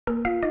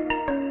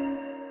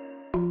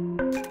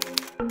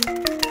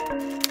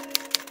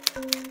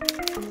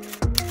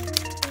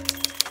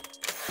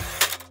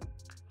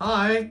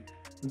Hi,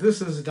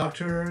 this is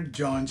Dr.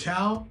 John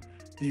Chao,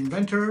 the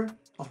inventor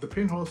of the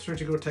Pinhole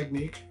Surgical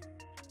Technique.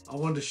 I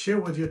want to share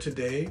with you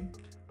today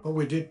what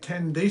we did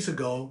 10 days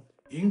ago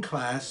in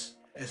class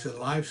as a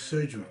live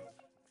surgery.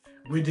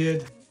 We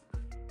did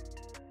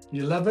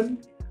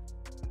 11,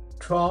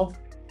 12,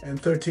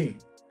 and 13.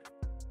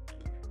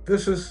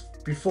 This is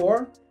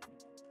before,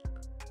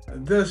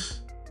 and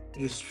this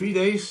is 3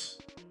 days,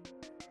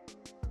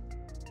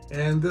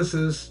 and this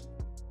is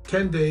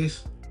 10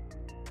 days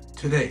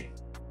today.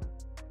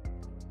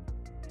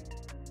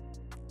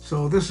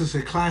 So this is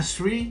a class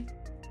 3.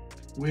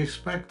 We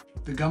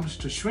expect the gums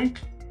to shrink.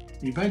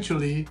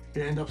 Eventually,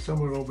 they end up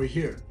somewhere over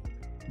here.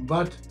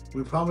 But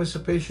we promise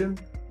the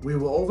patient we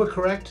will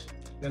overcorrect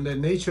and let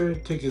nature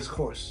take its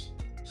course.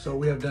 So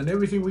we have done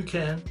everything we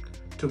can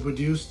to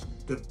produce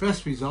the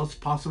best results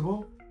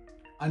possible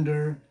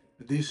under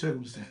these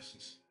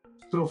circumstances.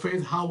 So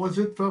Faith, how was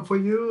it for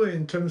you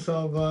in terms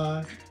of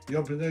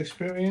your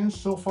experience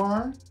so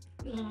far?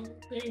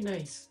 Very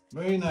nice.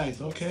 Very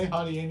nice. Okay,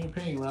 hardly any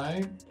pain,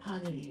 right?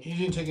 Hardly. You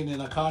didn't take any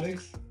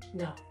narcotics?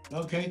 No.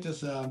 Okay,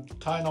 just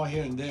Tylenol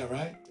here and there,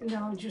 right?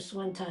 No, just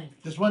one time.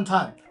 Just one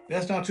time.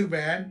 That's not too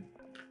bad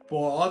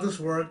for all this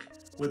work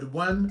with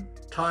one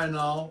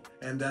Tylenol,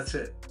 and that's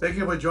it. Thank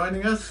you for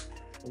joining us.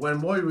 When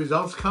more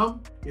results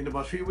come in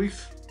about 3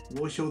 weeks,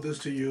 we'll show this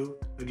to you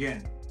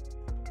again.